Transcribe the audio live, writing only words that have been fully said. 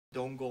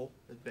dongle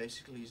that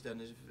basically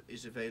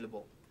is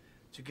available.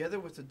 Together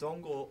with the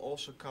dongle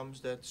also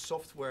comes that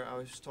software I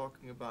was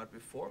talking about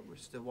before, which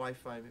is the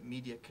Wi-Fi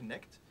Media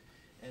Connect.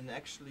 And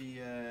actually,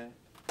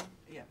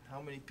 yeah,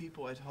 how many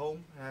people at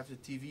home have the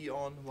TV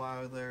on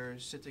while they're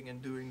sitting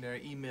and doing their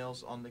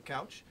emails on the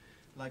couch,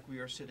 like we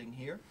are sitting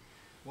here?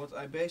 What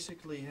I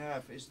basically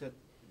have is that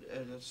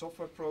the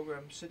software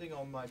program sitting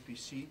on my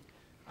PC.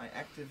 I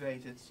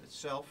activate it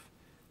itself.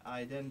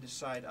 I then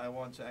decide I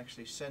want to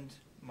actually send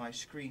my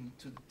screen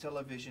to the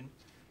television.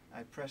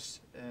 I press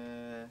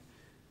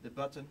the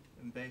button,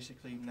 and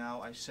basically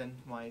now I send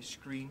my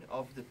screen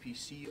of the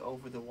PC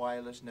over the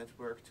wireless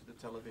network to the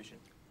television.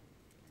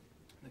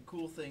 The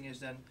cool thing is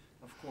then,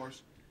 of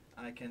course,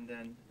 I can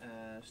then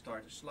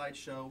start a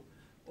slideshow,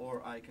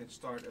 or I can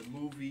start a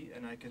movie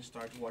and I can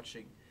start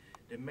watching.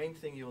 The main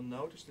thing you'll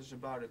notice, there's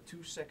about a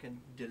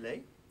 2-second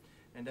delay,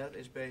 and that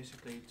is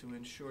basically to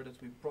ensure that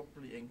we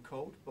properly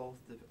encode both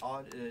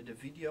the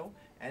video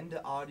and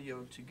the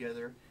audio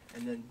together,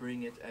 and then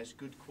bring it as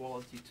good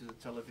quality to the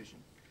television.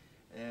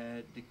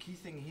 The key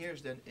thing here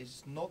is then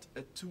it's not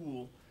a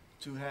tool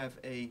to have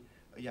a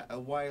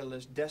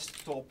wireless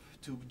desktop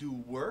to do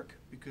work,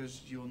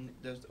 because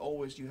there's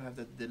always you have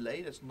that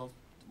delay. That's not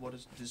what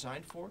it's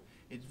designed for.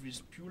 It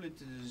is purely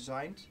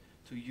designed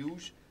to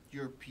use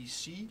your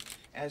PC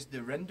as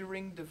the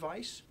rendering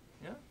device,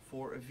 yeah,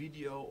 for a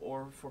video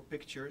or for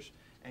pictures,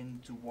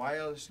 and to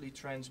wirelessly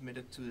transmit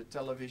it to the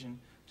television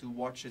to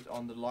watch it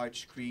on the large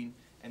screen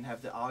and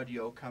have the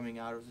audio coming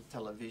out of the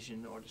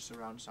television or the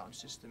surround sound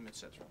system,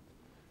 etc.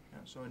 Yeah,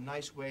 so a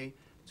nice way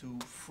to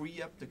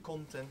free up the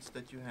content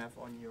that you have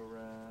on your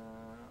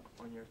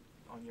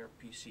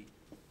PC.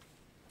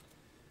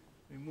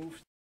 We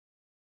move